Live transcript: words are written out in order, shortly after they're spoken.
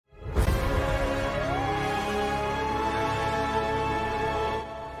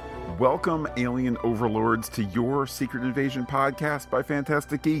Welcome, alien overlords, to your Secret Invasion podcast by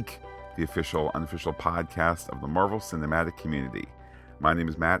Fantastic Geek, the official, unofficial podcast of the Marvel Cinematic Community. My name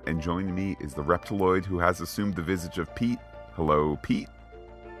is Matt, and joining me is the reptiloid who has assumed the visage of Pete. Hello, Pete.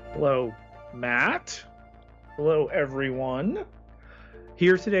 Hello, Matt. Hello, everyone.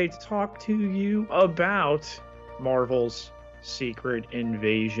 Here today to talk to you about Marvel's Secret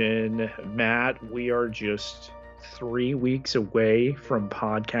Invasion. Matt, we are just 3 weeks away from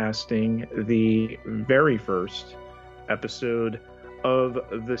podcasting the very first episode of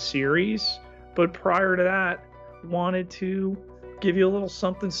the series. But prior to that, wanted to give you a little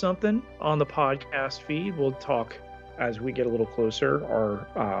something on the podcast feed. We'll talk as we get a little closer.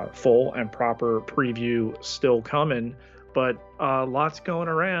 Our full and proper preview still coming, but lots going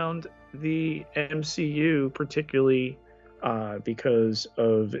around the MCU, particularly because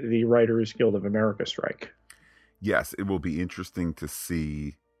of the Writers Guild of America strike. Yes, it will be interesting to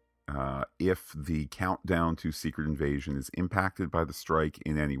see if the countdown to Secret Invasion is impacted by the strike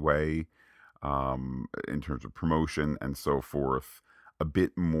in any way, in terms of promotion and so forth. A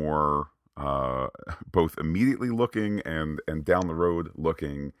bit more both immediately looking and down the road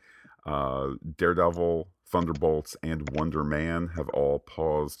looking. Daredevil, Thunderbolts, and Wonder Man have all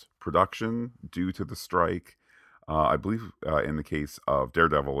paused production due to the strike. I believe in the case of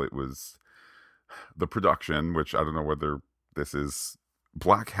Daredevil, it was the production, which I don't know whether this is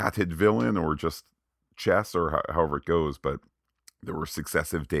black-hatted villain or just chess or however it goes, but there were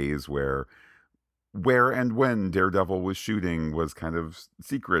successive days where and when Daredevil was shooting was kind of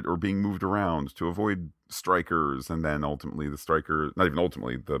secret or being moved around to avoid strikers, and then ultimately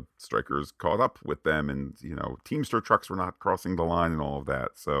the strikers caught up with them, and Teamster trucks were not crossing the line and all of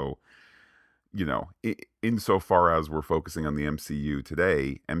that. So insofar as we're focusing on the MCU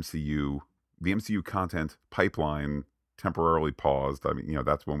today, the MCU content pipeline temporarily paused. I mean,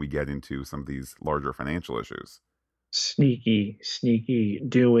 that's when we get into some of these larger financial issues. Sneaky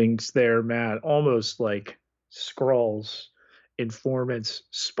doings there, Matt. Almost like Skrulls, informants,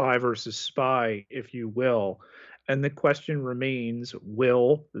 spy versus spy, if you will. And the question remains,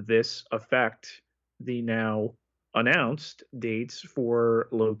 will this affect the now announced dates for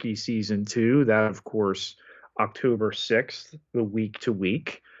Loki Season 2? That, of course, October 6th, the week to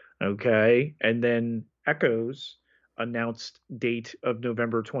week. Okay. And then Echo's announced date of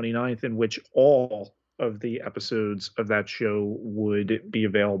November 29th, in which all of the episodes of that show would be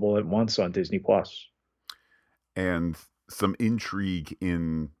available at once on Disney Plus. And some intrigue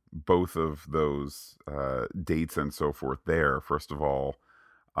in both of those dates and so forth there. First of all,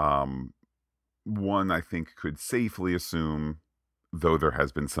 one I think could safely assume, though there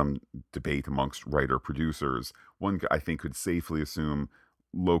has been some debate amongst writer-producers, one I think could safely assume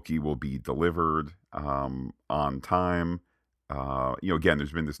Loki will be delivered on time. Again,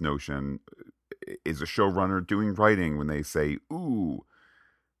 there's been this notion, is a showrunner doing writing when they say, ooh,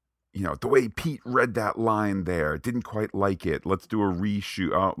 the way Pete read that line there, didn't quite like it. Let's do a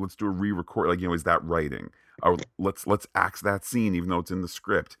reshoot. Let's do a re-record. Is that writing? Or let's axe that scene, even though it's in the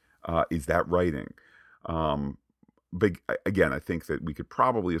script. Is that writing? But again, I think that we could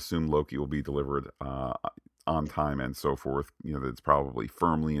probably assume Loki will be delivered on time and so forth. That it's probably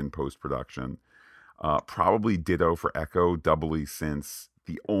firmly in post-production. Probably ditto for Echo, doubly since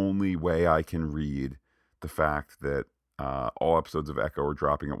the only way I can read the fact that all episodes of Echo are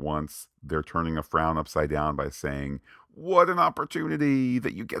dropping at once, they're turning a frown upside down by saying, what an opportunity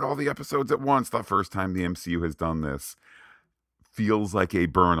that you get all the episodes at once, the first time the MCU has done this. Feels like a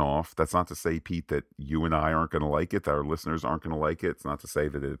burn-off. That's not to say, Pete, that you and I aren't going to like it, that our listeners aren't going to like it. It's not to say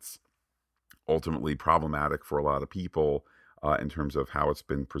that it's ultimately problematic for a lot of people in terms of how it's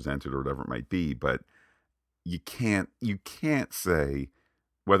been presented or whatever it might be, but you can't say,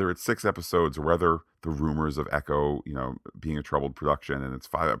 whether it's 6 episodes or whether the rumors of Echo, being a troubled production and it's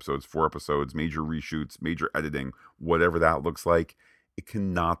 5 episodes, 4 episodes, major reshoots, major editing, whatever that looks like, it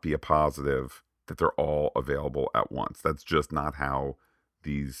cannot be a positive that they're all available at once. That's just not how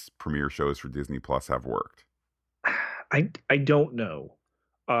these premiere shows for Disney Plus have worked. I don't know.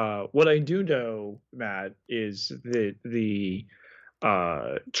 What I do know, Matt, is that the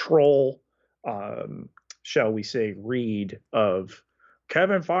troll, shall we say, read of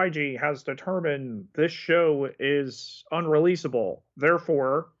Kevin Feige has determined this show is unreleasable.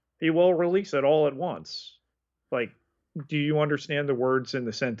 Therefore, he will release it all at once. Like, do you understand the words in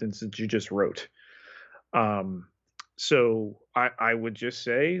the sentence that you just wrote? So I would just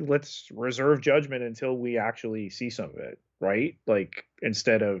say, let's reserve judgment until we actually see some of it, right? Like,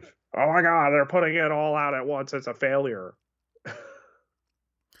 instead of, oh my God, they're putting it all out at once, it's a failure.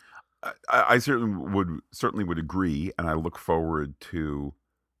 I certainly would agree, and I look forward to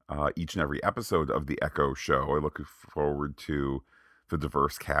each and every episode of the Echo Show. I look forward to the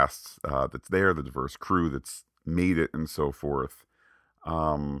diverse cast that's there, the diverse crew that's made it, and so forth.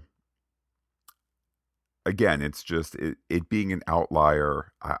 Again, it's just it being an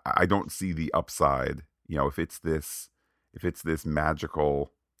outlier. I don't see the upside. If it's this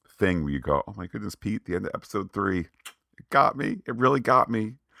magical thing where you go, oh my goodness, Pete, the end of episode 3, it got me. It really got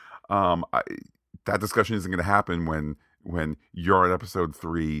me. That discussion isn't going to happen when you're at episode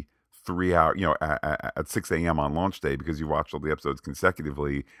 3, 3 hour, at 6 a.m. on launch day because you watched all the episodes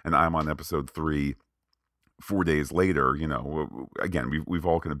consecutively, and I'm on episode 3 4 days later. Again, we've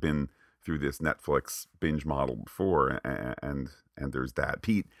all kind of been through this Netflix binge model before, and there's that.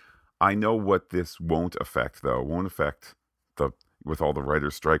 Pete, I know what this won't affect, though. Won't affect with all the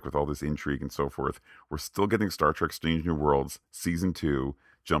writer's strike, with all this intrigue and so forth. We're still getting Star Trek Strange New Worlds Season 2,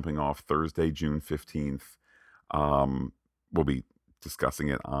 jumping off Thursday, June 15th. We'll be discussing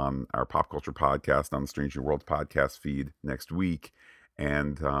it on our Pop Culture Podcast, on the Strange New Worlds podcast feed next week.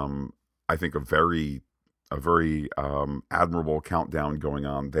 And I think a very admirable countdown going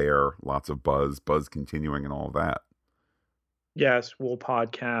on there. Lots of buzz continuing and all of that. Yes, we'll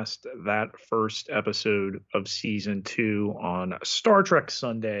podcast that first episode of season 2 on Star Trek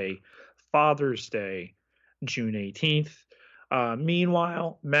Sunday, Father's Day, June 18th.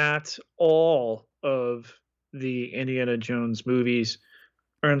 Meanwhile, Matt, all of the Indiana Jones movies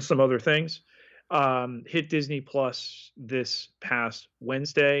and some other things hit Disney Plus this past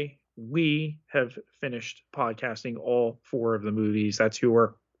Wednesday. We have finished podcasting all 4 of the movies. That's who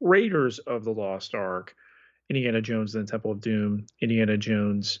are Raiders of the Lost Ark, Indiana Jones and the Temple of Doom, Indiana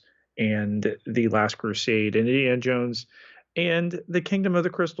Jones and the Last Crusade, and Indiana Jones and the Kingdom of the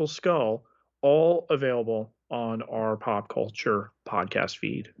Crystal Skull, all available on our Pop Culture podcast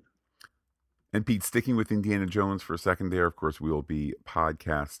feed. And Pete, sticking with Indiana Jones for a second there, of course, we will be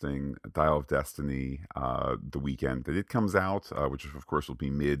podcasting Dial of Destiny the weekend that it comes out, which of course will be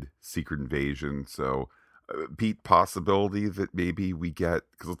mid-Secret Invasion. So, Pete, possibility that maybe we get,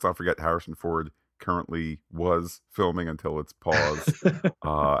 because let's not forget Harrison Ford currently was filming until its pause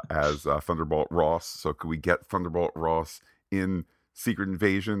as Thunderbolt Ross. So could we get Thunderbolt Ross in Secret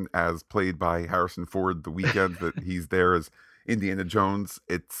Invasion as played by Harrison Ford the weekend that he's there as Indiana Jones?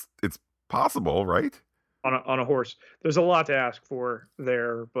 It's possible, right? On a horse. There's a lot to ask for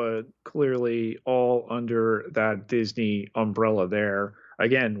there, but clearly all under that Disney umbrella there.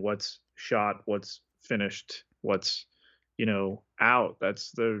 Again, what's shot, what's finished, what's out.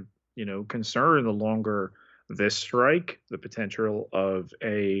 That's the concern. The longer this strike, the potential of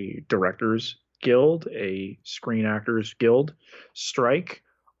a directors guild, a screen actors guild strike,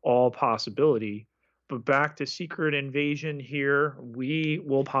 all possibility. But back to Secret Invasion here, we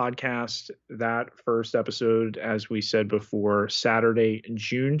will podcast that first episode, as we said before, Saturday,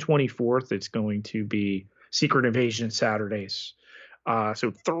 June 24th. It's going to be Secret Invasion Saturdays.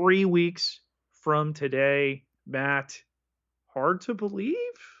 So 3 weeks from today, Matt, hard to believe?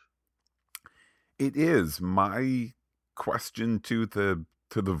 It is. My question to the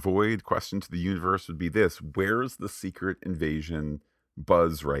void, question to the universe would be this: where's the Secret Invasion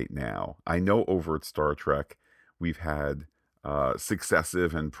buzz right now? I know over at Star Trek we've had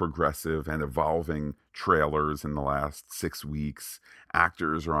successive and progressive and evolving trailers in the last 6 weeks.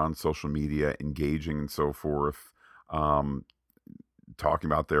 Actors are on social media engaging and so forth, talking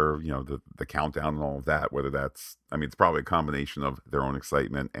about their the countdown and all of that. Whether that's, it's probably a combination of their own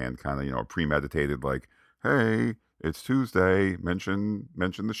excitement and kind of premeditated, like, hey, it's Tuesday, mention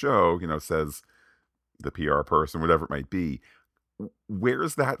the show, says the PR person, whatever it might be.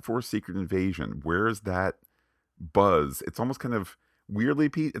 Where's that for Secret Invasion? Where's that buzz? It's almost kind of weirdly,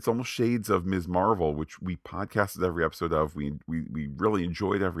 Pete, it's almost shades of Ms. Marvel, which we podcasted every episode of. We really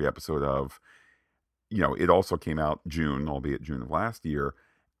enjoyed every episode of. It also came out June, albeit June of last year,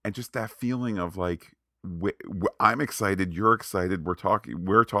 and just that feeling of like, I'm excited, you're excited, we're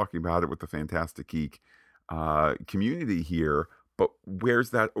talking about it with the Fantastic Geek community here. But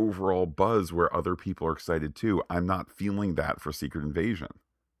where's that overall buzz where other people are excited too? I'm not feeling that for Secret Invasion.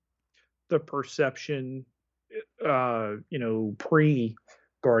 The perception, pre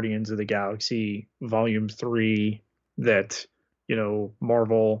Guardians of the Galaxy Volume 3, that,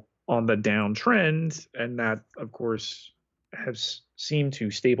 Marvel on the downtrend, and that, of course, has seemed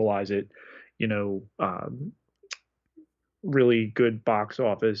to stabilize it. Really good box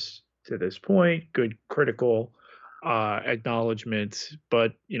office to this point, good critical acknowledgement,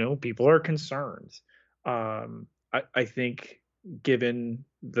 but people are concerned. I think, given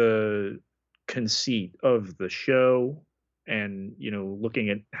the conceit of the show and looking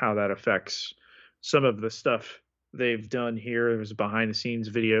at how that affects some of the stuff they've done here. There was a behind the scenes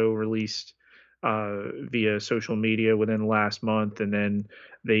video released via social media within the last month, and then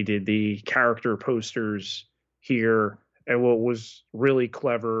they did the character posters here. And what was really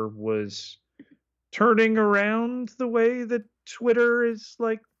clever was turning around the way that Twitter is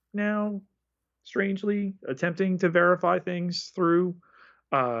like now strangely attempting to verify things through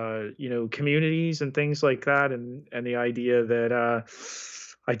communities and things like that, and the idea that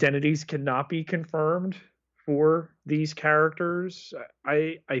identities cannot be confirmed for these characters.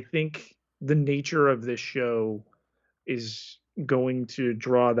 I think the nature of this show is going to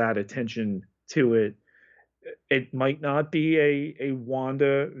draw that attention to it. It might not be a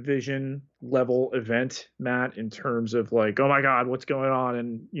Wanda Vision level event, Matt, in terms of like, oh my God, what's going on,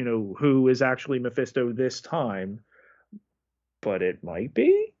 and who is actually Mephisto this time, but it might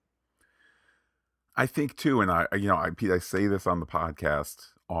be. I think too, and Pete, I say this on the podcast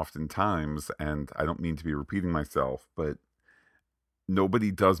oftentimes, and I don't mean to be repeating myself, but nobody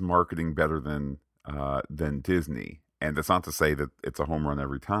does marketing better than Disney. And that's not to say that it's a home run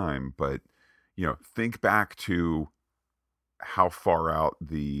every time, but think back to how far out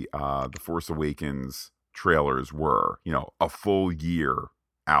the Force Awakens trailers were. A full year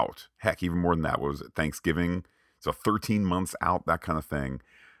out. Heck, even more than that. What was it? Thanksgiving. So 13 months out, that kind of thing.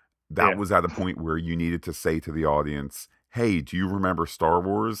 That was at a point where you needed to say to the audience, hey, do you remember Star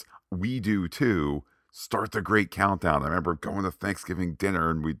Wars? We do too. Start the great countdown. I remember going to Thanksgiving dinner,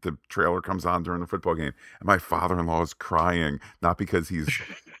 and the trailer comes on during the football game, and my father-in-law is crying, not because he's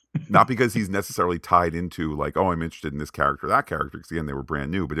necessarily tied into like, oh, I'm interested in this character, that character, because again, they were brand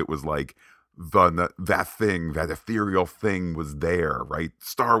new, but it was like that ethereal thing was there, right?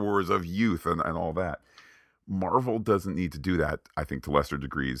 Star Wars of youth and all that. Marvel doesn't need to do that, I think, to lesser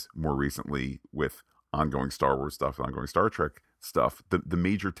degrees more recently with ongoing Star Wars stuff, ongoing Star Trek stuff. The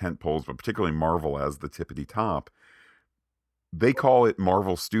major tent poles, but particularly Marvel as the tippity top, they call it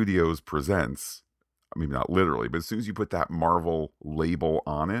Marvel Studios Presents. I mean, not literally, but as soon as you put that Marvel label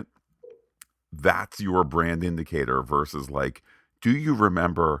on it, that's your brand indicator versus like, do you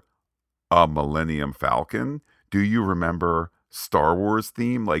remember a Millennium Falcon? Do you remember Star Wars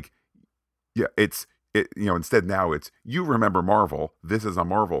theme? Like, yeah, instead now it's, you remember Marvel. This is a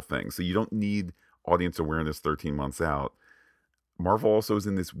Marvel thing. So you don't need audience awareness 13 months out. Marvel also is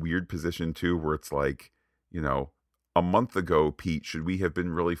in this weird position too, where it's like, a month ago, Pete, should we have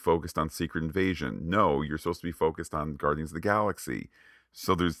been really focused on Secret Invasion? No, you're supposed to be focused on Guardians of the Galaxy.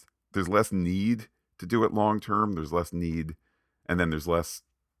 So there's less need to do it long term. There's less need, and then there's less,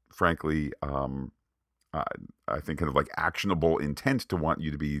 frankly, I think kind of like actionable intent to want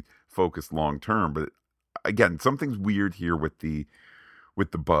you to be focused long term. But again, something's weird here with the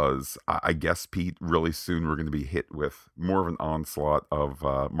buzz. I guess, Pete, really soon we're going to be hit with more of an onslaught of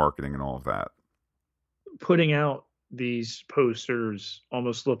marketing and all of that. Putting out these posters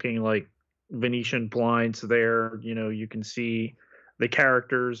almost looking like Venetian blinds there. You can see the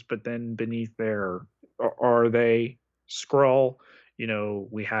characters, but then beneath there are they Skrull.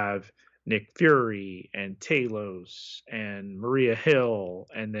 We have Nick Fury and Talos and Maria Hill,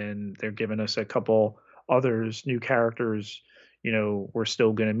 and then they're giving us a couple others, new characters. We're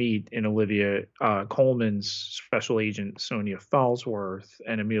still going to meet in Olivia Colman's special agent Sonia Falsworth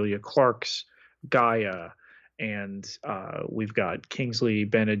and Emilia Clarke's Gaia, and we've got Kingsley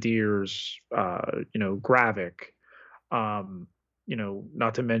Ben-Adir's Gravik,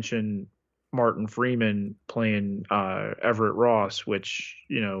 not to mention Martin Freeman playing Everett Ross, which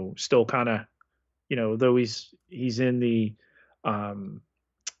still kind of though he's in the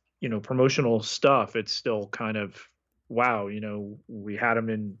promotional stuff, it's still kind of wow. We had him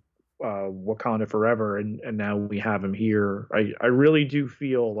in Wakanda Forever, and now we have him here. I really do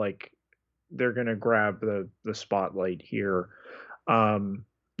feel like they're going to grab the spotlight here.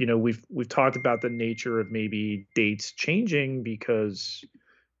 We've talked about the nature of maybe dates changing because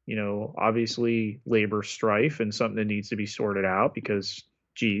obviously labor strife and something that needs to be sorted out because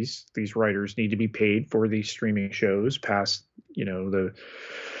geez, these writers need to be paid for these streaming shows past the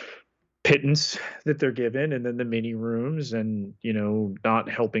pittance that they're given, and then the mini rooms, and not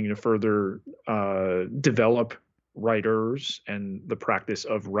helping to further develop writers and the practice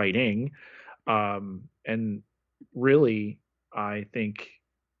of writing. And really, I think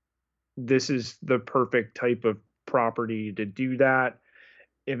this is the perfect type of property to do that.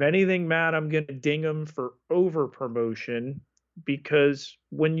 If anything, Matt, I'm going to ding them for over promotion, because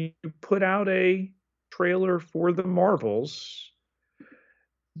when you put out a trailer for the Marvels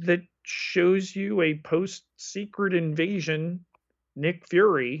that shows you a post Secret Invasion Nick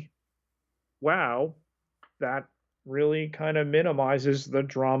Fury, wow, that really kind of minimizes the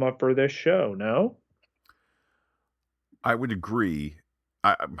drama for this show, no? I would agree.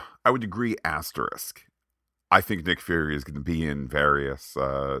 I I would agree. Asterisk. I think Nick Fury is going to be in various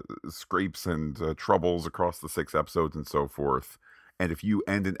scrapes and troubles across the 6 episodes and so forth. And if you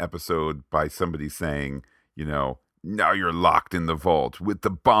end an episode by somebody saying, now you're locked in the vault with the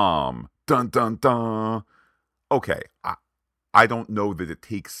bomb, dun dun dun. Okay, I don't know that it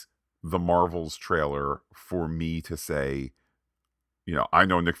takes the Marvels trailer for me to say, I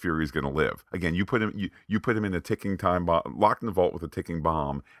know Nick Fury is going to live. Again, you put him you put him in a ticking time bomb, locked in the vault with a ticking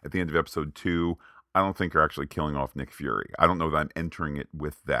bomb at the end of episode 2. I don't think you're actually killing off Nick Fury. I don't know that I'm entering it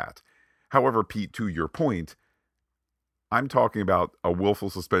with that. However, Pete, to your point, I'm talking about a willful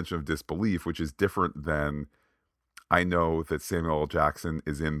suspension of disbelief, which is different than I know that Samuel L. Jackson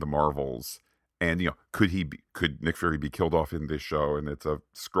is in the Marvels, and could Nick Fury be killed off in this show? And it's a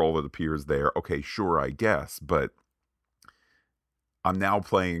scroll that appears there. Okay, sure, I guess, but I'm now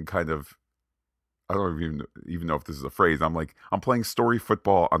playing kind of, I don't even know if this is a phrase. I'm playing story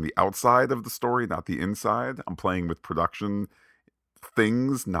football on the outside of the story, not the inside. I'm playing with production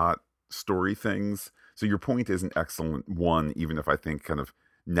things, not story things. So your point is an excellent one, even if I think kind of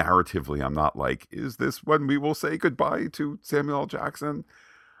narratively, I'm not like, is this when we will say goodbye to Samuel L. Jackson?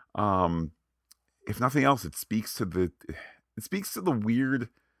 If nothing else, it speaks to the weird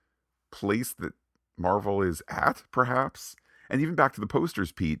place that Marvel is at, perhaps. And even back to the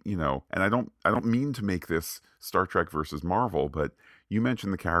posters, Pete, and I don't mean to make this Star Trek versus Marvel, but you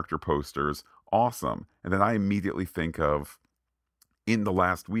mentioned the character posters, awesome. And then I immediately think of, in the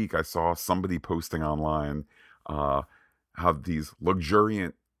last week, I saw somebody posting online how these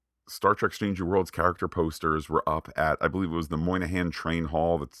luxuriant Star Trek Strange New Worlds character posters were up at, I believe it was the Moynihan Train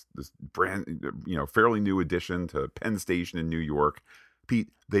Hall. That's this brand, fairly new addition to Penn Station in New York. Pete,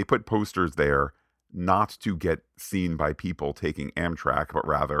 they put posters there not to get seen by people taking Amtrak, but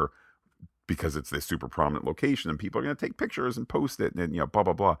rather because it's this super prominent location and people are going to take pictures and post it and, blah,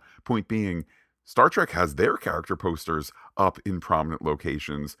 blah, blah. Point being, Star Trek has their character posters up in prominent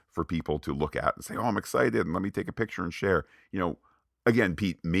locations for people to look at and say, oh, I'm excited and let me take a picture and share. Again,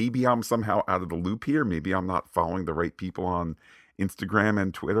 Pete, maybe I'm somehow out of the loop here. Maybe I'm not following the right people on Instagram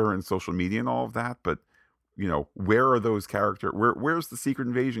and Twitter and social media and all of that, but where are those where's the Secret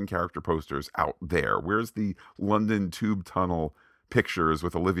Invasion character posters out there? Where's the London Tube Tunnel pictures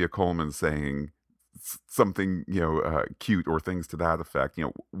with Olivia Colman saying something, cute or things to that effect?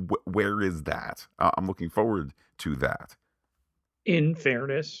 Where is that? I'm looking forward to that. In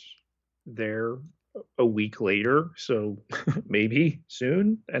fairness, they're a week later, so maybe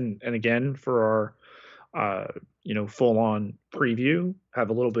soon. And again, for our full on preview,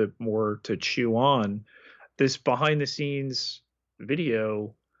 have a little bit more to chew on. This behind the scenes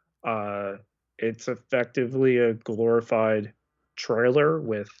video, it's effectively a glorified trailer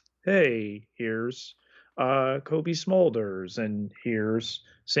with, hey, here's Kobe Smulders and here's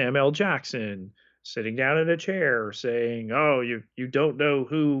Sam L. Jackson sitting down in a chair saying, oh, you don't know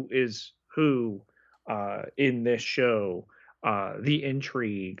who is who in this show, the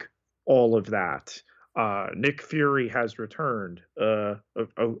intrigue, all of that. Nick Fury has returned.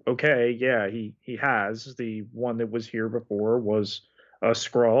 Okay, yeah, he has. The one that was here before was a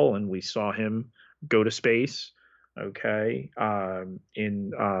Skrull, and we saw him go to space. Okay,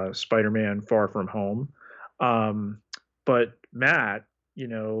 in Spider-Man: Far From Home. But Matt,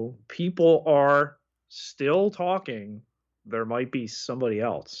 people are still talking. There might be somebody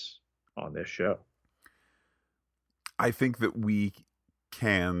else on this show. I think that we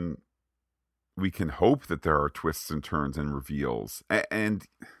can hope that there are twists and turns and reveals. And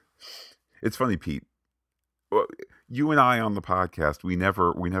it's funny, Pete. You and I on the podcast, we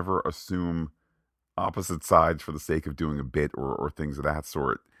never assume opposite sides for the sake of doing a bit or things of that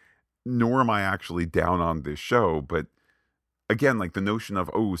sort. Nor am I actually down on this show, but again, like the notion of,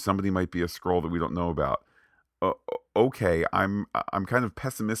 oh, somebody might be a Skrull that we don't know about. Okay, I'm kind of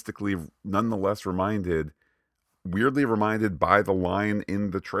pessimistically nonetheless weirdly reminded by the line in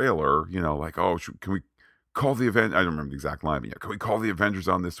the trailer, like, oh, can we call the event? I don't remember the exact line, but yeah, can we call the Avengers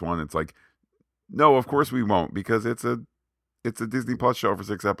on this one? It's like, no, of course we won't, because it's a Disney Plus show for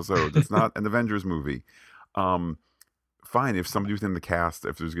 6 episodes. It's not an Avengers movie. Fine, if somebody within the cast,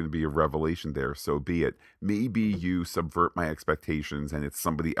 if there's going to be a revelation there, so be it. Maybe you subvert my expectations and it's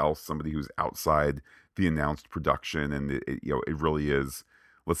somebody else, somebody who's outside the announced production, and it really is,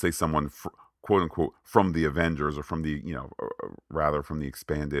 let's say, someone quote unquote from the Avengers, or from the rather from the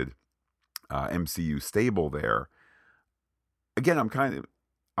expanded MCU stable there. Again,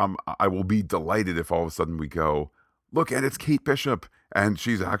 I will be delighted if all of a sudden we go, look, and it's Kate Bishop and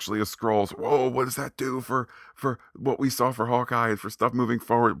she's actually a Skrull. So, whoa, what does that do for what we saw for Hawkeye and for stuff moving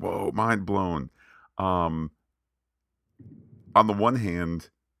forward? Whoa, mind blown. on the one hand,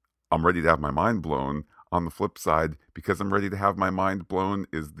 I'm ready to have my mind blown. On the flip side, because I'm ready to have my mind blown,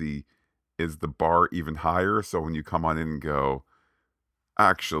 is the bar even higher? So when you come on in and go,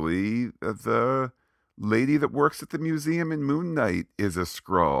 actually, the lady that works at the museum in Moon Knight is a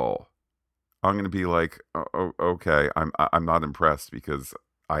Skrull. I'm going to be like, okay, I'm not impressed because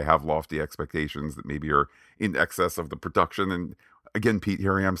I have lofty expectations that maybe are in excess of the production. And again, Pete,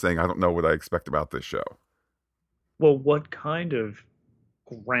 here I am saying I don't know what I expect about this show. Well, what kind of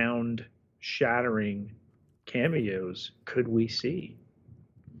ground shattering cameos could we see?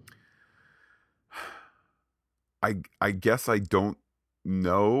 I guess I don't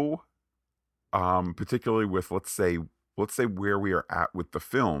know, particularly with let's say where we are at with the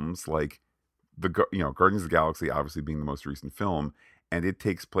films, like Guardians of the Galaxy obviously being the most recent film, and it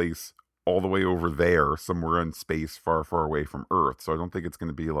takes place all the way over there, somewhere in space, far, far away from Earth. So I don't think it's going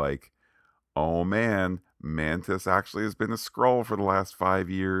to be like, oh man, Mantis actually has been a Skrull for the last 5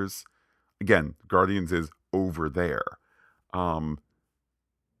 years. Again, Guardians is over there. Um,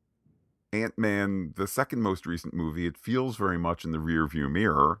 Ant-Man, the second most recent movie, it feels very much in the rearview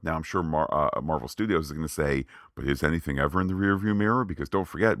mirror. Now, I'm sure Marvel Studios is going to say, but is anything ever in the rearview mirror? Because don't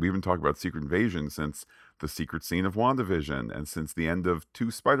forget, we haven't talked about Secret Invasion since the secret scene of WandaVision and since the end of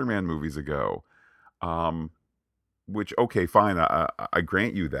 2 Spider-Man movies ago. Um, which, okay, fine, I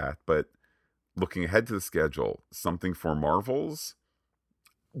grant you that, but looking ahead to the schedule, something for Marvels,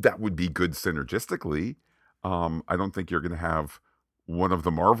 that would be good synergistically. I don't think you're going to have one of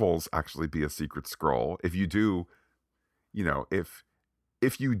the Marvels actually be a secret Skrull. If you do,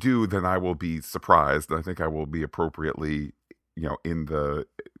 if you do, then I will be surprised. I think I will be appropriately, in the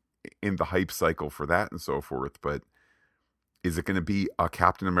hype cycle for that and so forth. But is it going to be a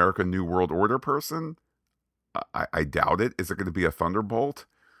Captain America New World Order person? I doubt it. Is it going to be a Thunderbolt?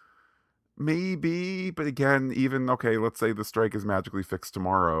 Maybe, but again, even okay, let's say the strike is magically fixed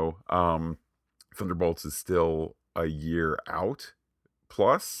tomorrow. Thunderbolts is still a year out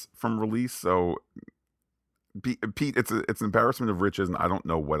plus from release, so Pete, it's an embarrassment of riches, and I don't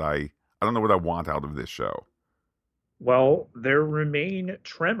know what I want out of this show. Well, there remain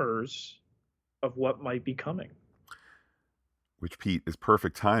tremors of what might be coming. Which, Pete, is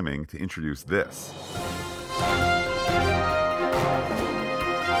perfect timing to introduce this.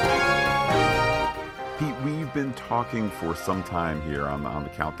 Pete, we've been talking for some time here on the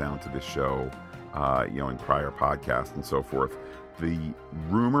countdown to this show, in prior podcasts and so forth. The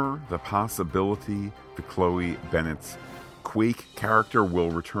rumor, the possibility, the Chloe Bennet's Quake character will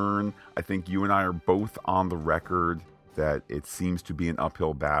return. I think you and I are both on the record that it seems to be an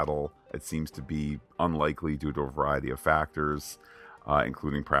uphill battle. It seems to be unlikely due to a variety of factors,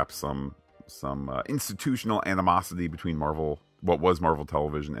 including perhaps some institutional animosity between what was Marvel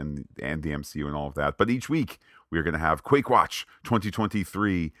Television and the MCU and all of that. But each week we're going to have Quake Watch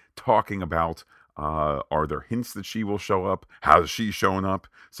 2023 talking about are there hints that she will show up? How's she showing up?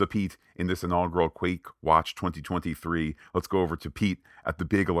 So Pete, in this inaugural Quake Watch 2023, let's go over to Pete at the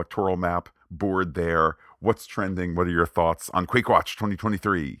big electoral map board there. What's trending? What are your thoughts on Quake Watch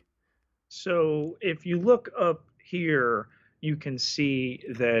 2023? So if you look up here, you can see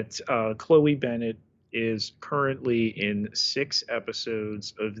that Chloe Bennett is currently in 6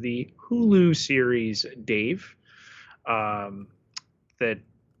 episodes of the Hulu series Dave. That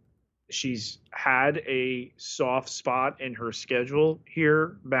she's had a soft spot in her schedule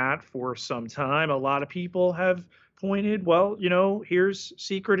here, Matt, for some time. A lot of people have pointed, well, here's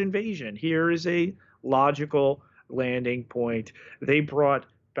Secret Invasion. Here is a logical landing point. They brought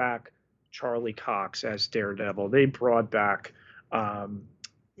back Charlie Cox as Daredevil. They brought back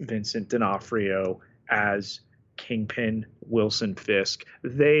Vincent D'Onofrio as Kingpin, Wilson Fisk.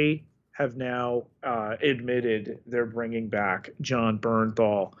 They have now admitted they're bringing back Jon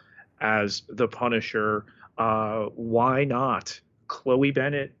Bernthal as the Punisher. Why not Chloe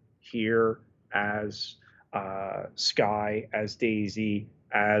Bennett here as Skye, as Daisy,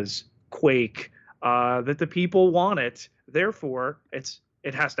 as Quake? That the people want it. Therefore,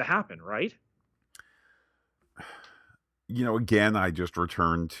 it has to happen, right? Again, I just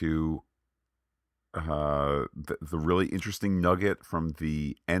returned to the really interesting nugget from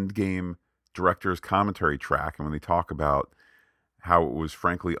the Endgame director's commentary track, and when they talk about how it was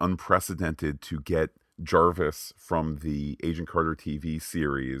frankly unprecedented to get Jarvis from the Agent Carter TV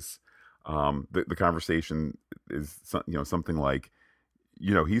series. The conversation is something like,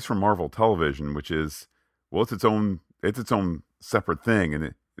 he's from Marvel Television, which is, well, it's its own separate thing,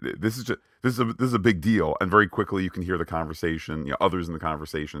 and this is a big deal. And very quickly you can hear the conversation, others in the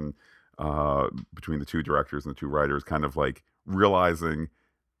conversation between the two directors and the two writers, kind of like realizing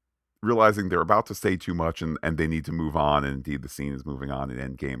realizing they're about to say too much and they need to move on. And indeed, the scene is moving on in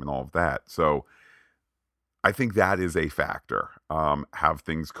Endgame and all of that. So I think that is a factor. Have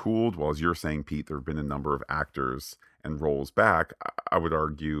things cooled? Well, as you're saying, Pete, there have been a number of actors and roles back. I would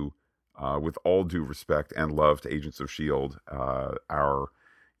argue, with all due respect and love to Agents of S.H.I.E.L.D., our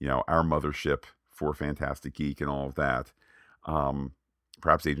mothership for Fantastic Geek and all of that.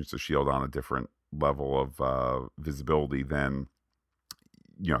 Perhaps Agents of S.H.I.E.L.D. on a different level of visibility than,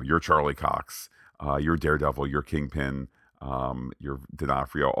 your Charlie Cox, your Daredevil, your Kingpin, your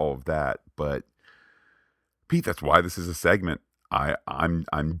D'Onofrio, all of that. But Pete, that's why this is a segment.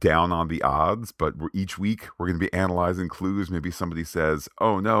 I'm down on the odds, but each week we're going to be analyzing clues. Maybe somebody says,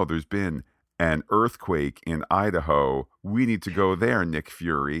 "Oh no, there's been an earthquake in Idaho. We need to go there, Nick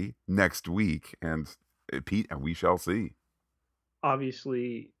Fury, next week." And Pete, and we shall see.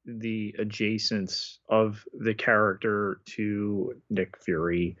 Obviously, the adjacence of the character to Nick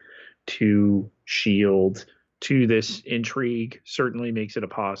Fury, to Shield, to this intrigue certainly makes it a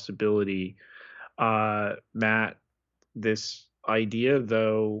possibility. Matt, this idea,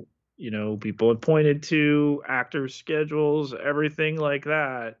 though, people have pointed to actors' schedules, everything like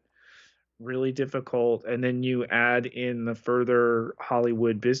that, really difficult. And then you add in the further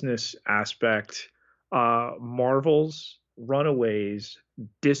Hollywood business aspect. Marvel's Runaways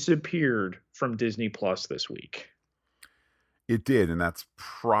disappeared from Disney Plus this week. It did, and that's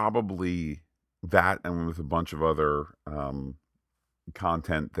probably that, and with a bunch of other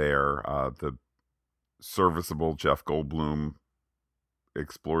content there. The serviceable Jeff Goldblum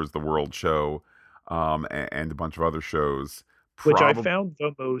Explores the World show, and a bunch of other shows. Which I found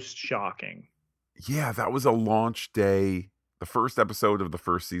the most shocking. Yeah, that was a launch day. The first episode of the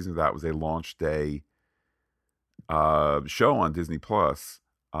first season of that was a launch day show on Disney Plus.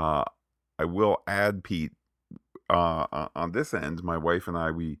 I will add, Pete, on this end, my wife and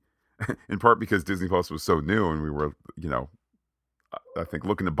I, we, in part because Disney Plus was so new and we were, I think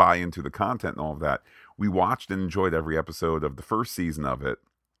looking to buy into the content and all of that, we watched and enjoyed every episode of the first season of it.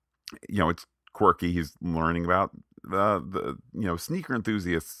 It's quirky. He's learning about the sneaker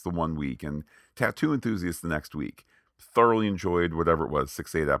enthusiasts the one week and tattoo enthusiasts the next week. Thoroughly enjoyed whatever it was,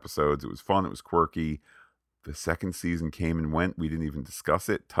 6-8 episodes. It was fun. It was quirky. The second season came and went. We didn't even discuss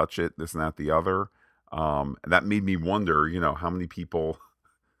it, touch it, this and that, the other. And that made me wonder, how many people,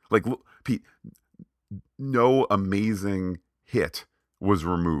 like, look, Pete, no amazing hit was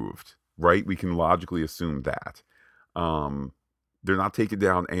removed, right? We can logically assume that. They're not taking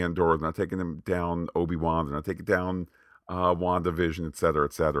down Andor, they're not taking them down Obi-Wan, they're not taking down WandaVision, et cetera,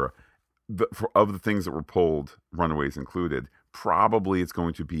 et cetera. Of the things that were pulled, Runaways included, probably it's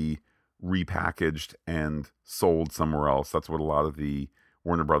going to be repackaged and sold somewhere else. That's what a lot of the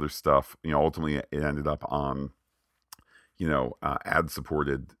Warner Brothers stuff, ultimately it ended up on,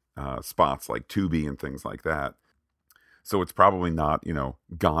 ad-supported spots like Tubi and things like that. So it's probably not,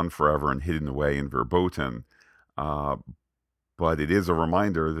 gone forever and hidden away in verboten. But it is a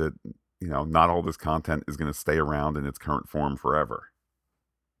reminder that, not all this content is going to stay around in its current form forever.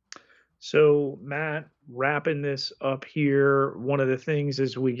 So, Matt, wrapping this up here, one of the things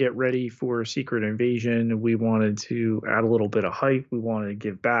as we get ready for Secret Invasion, we wanted to add a little bit of hype. We wanted to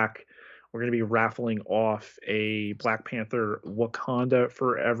give back. We're going to be raffling off a Black Panther Wakanda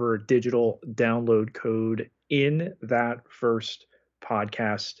Forever digital download code in that first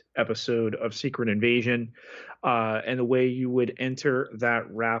podcast episode of Secret Invasion. And the way you would enter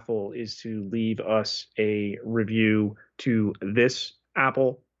that raffle is to leave us a review to this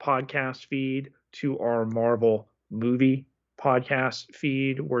Apple podcast feed, to our Marvel movie podcast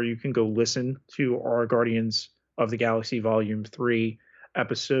feed, where you can go listen to our Guardians of the Galaxy Volume 3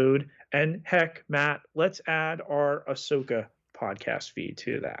 episode. And heck, Matt, let's add our Ahsoka podcast feed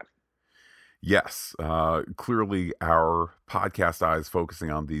to that. Yes, clearly our podcast eye is focusing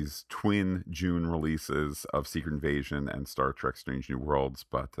on these twin June releases of Secret Invasion and Star Trek Strange New Worlds.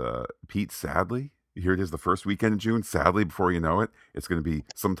 But Pete, sadly, here it is, the first weekend in June. Sadly, before you know it, it's going to be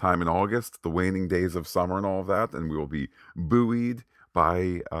sometime in August, the waning days of summer and all of that, and we will be buoyed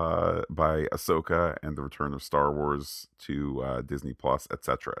by Ahsoka and the return of Star Wars to Disney Plus,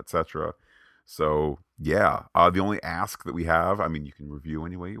 etc., etc. So yeah, the only ask that we have, I mean, you can review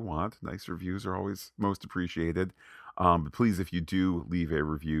any way you want. Nice reviews are always most appreciated. But please, if you do leave a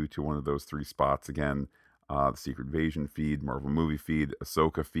review to one of those three spots, again, the Secret Invasion feed, Marvel movie feed,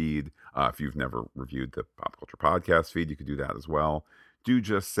 Ahsoka feed. If you've never reviewed the Pop Culture Podcast feed, you could do that as well. Do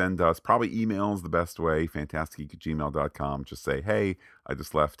just send us, probably email is the best way, fantasticgeek@gmail.com. Just say, hey, I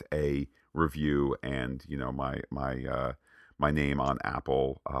just left a review and, my name on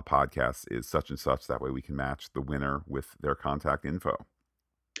Apple Podcasts is such and such. That way we can match the winner with their contact info.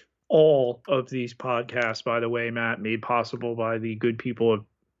 All of these podcasts, by the way, Matt, made possible by the good people of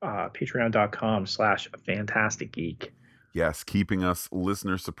patreon.com/fantasticgeek. Yes, keeping us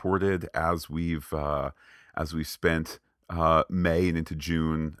listener supported as we've spent May and into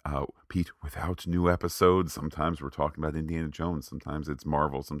June, Pete, without new episodes. Sometimes we're talking about Indiana Jones, sometimes it's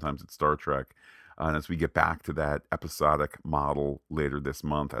Marvel, sometimes it's Star Trek. And as we get back to that episodic model later this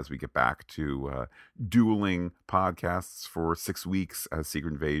month, as we get back to dueling podcasts for 6 weeks as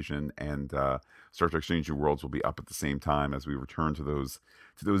Secret Invasion and Star Trek Strange New Worlds will be up at the same time as we return to those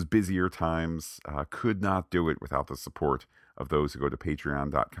busier times. Could not do it without the support of those who go to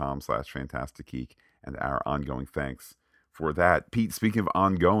patreon.com/fantasticgeek, and our ongoing thanks for that. Pete, speaking of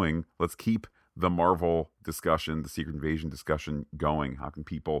ongoing, let's keep the Marvel discussion, the Secret Invasion discussion going. How can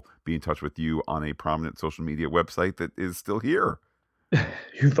people be in touch with you on a prominent social media website that is still here? You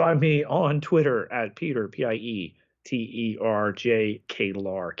can find me on Twitter at Peter, PIETERJ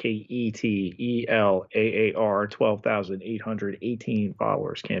Ketelaar, KETELAAR, 12,818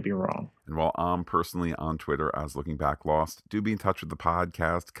 followers. Can't be wrong. And while I'm personally on Twitter as Looking Back Lost, do be in touch with the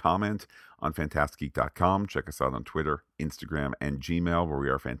podcast. Comment on fantasticgeek.com. Check us out on Twitter, Instagram, and Gmail, where we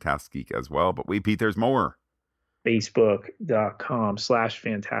are Fantastic Geek as well. But wait, Pete, there's more.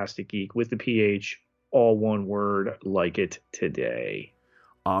 Facebook.com/fantasticgeek with the PH, all one word, like it today.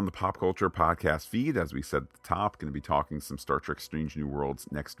 On the Pop Culture Podcast feed, as we said at the top, going to be talking some Star Trek Strange New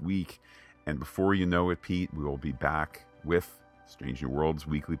Worlds next week. And before you know it, Pete, we will be back with Strange New Worlds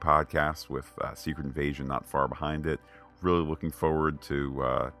weekly podcast with Secret Invasion not far behind it. Really looking forward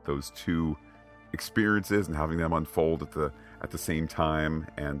to those two experiences and having them unfold at the same time,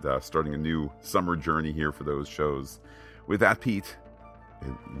 and starting a new summer journey here for those shows. With that, Pete,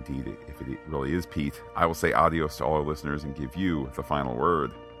 indeed, if it really is Pete, I will say adios to all our listeners and give you the final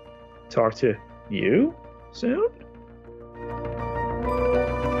word. Talk to you soon.